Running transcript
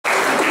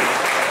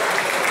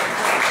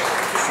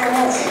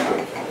much.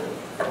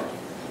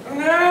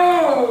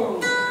 No!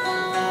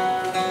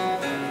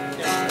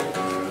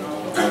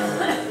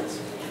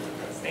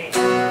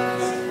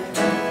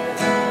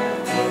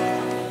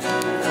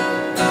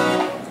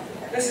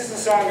 This is the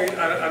song,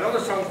 another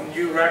song from the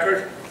new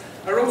record.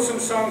 I wrote some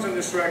songs on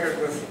this record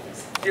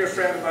with a dear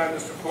friend of mine,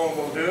 Mr. Paul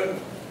Muldoon,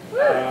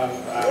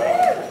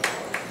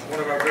 one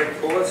of our great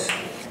poets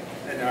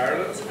in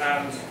Ireland,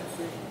 and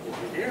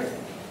here,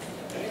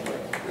 anyway,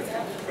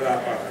 for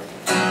that matter.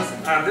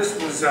 And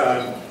this was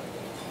a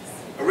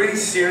really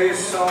serious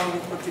song we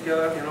put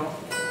together, you know,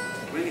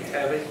 really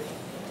heavy,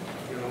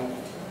 you know,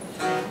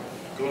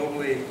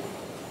 globally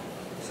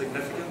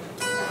significant.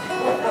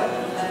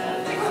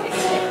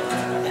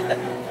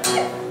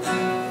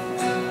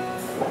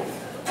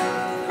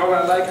 Oh,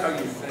 I like how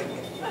you think.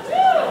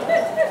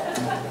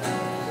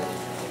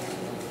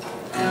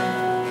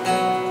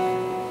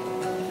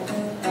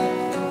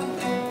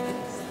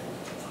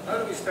 How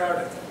do we start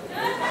it?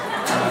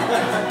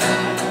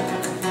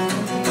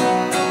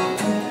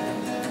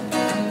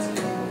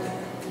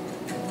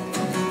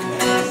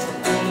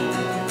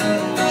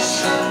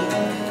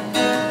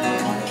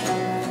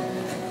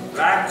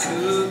 Like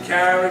two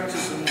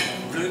characters in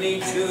Looney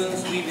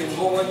Tunes, we've been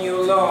mowing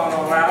your lawn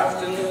all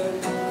afternoon.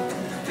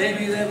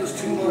 Maybe there was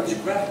too much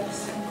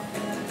grass,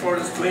 or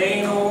this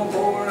plain old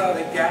mower out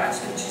of gas,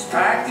 but she's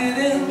packed it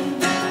in.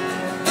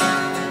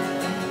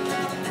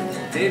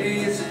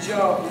 Maybe it's a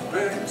job with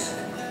birds,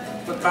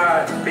 but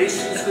my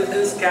patience with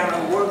this kind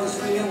of work is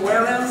really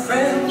wearing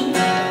thin.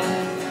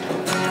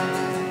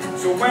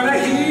 So when I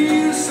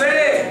hear you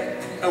say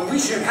we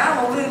should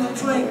have a little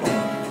drink,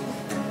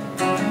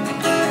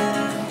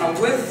 I'm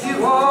with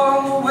you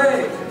all the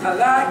way. I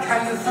like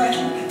how you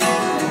think.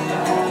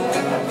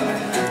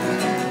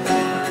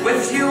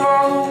 With you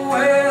all the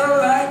way, I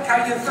like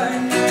how you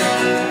think.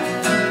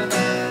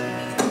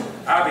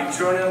 I've been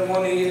turning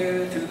one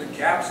ear to the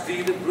Caps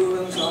feed the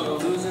Bruins on a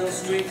losing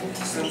streak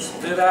since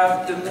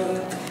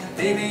mid-afternoon.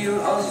 Maybe your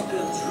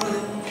husband's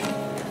rude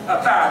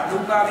about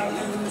nobody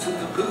using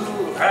the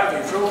pool, have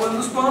you throwing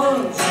the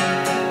sponge.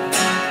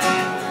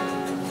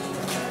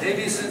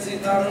 Maybe since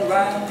he's not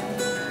around,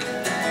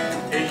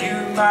 you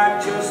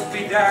might just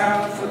be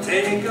down for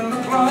taking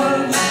the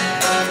plunge.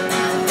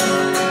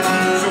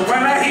 So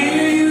when I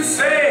hear you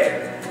say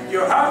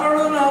you're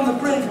hovering on the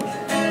brink,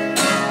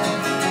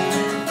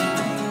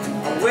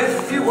 I'm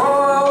with you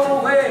all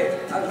the way.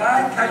 I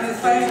like how you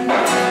think.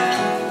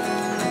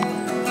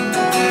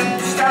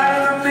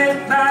 Starting a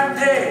midnight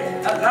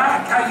day, I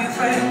like how you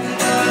think.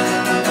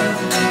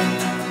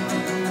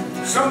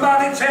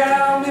 Somebody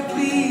tell me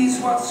please,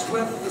 what's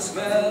with the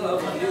smell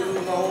of a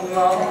new mown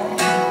lawn?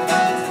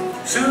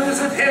 Soon as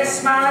it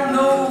hits my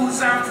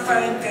nose, I'm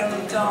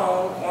thinking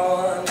don't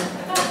want.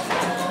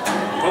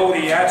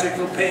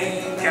 Podiatrical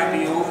pain can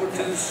be over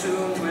too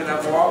soon. When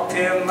I've walked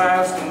 10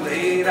 miles from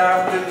late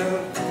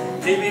afternoon,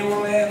 maybe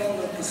we'll end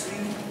up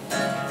asleep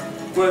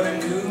where the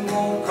new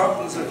moon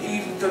curtains are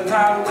heated and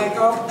I'll wake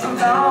up till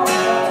dawn.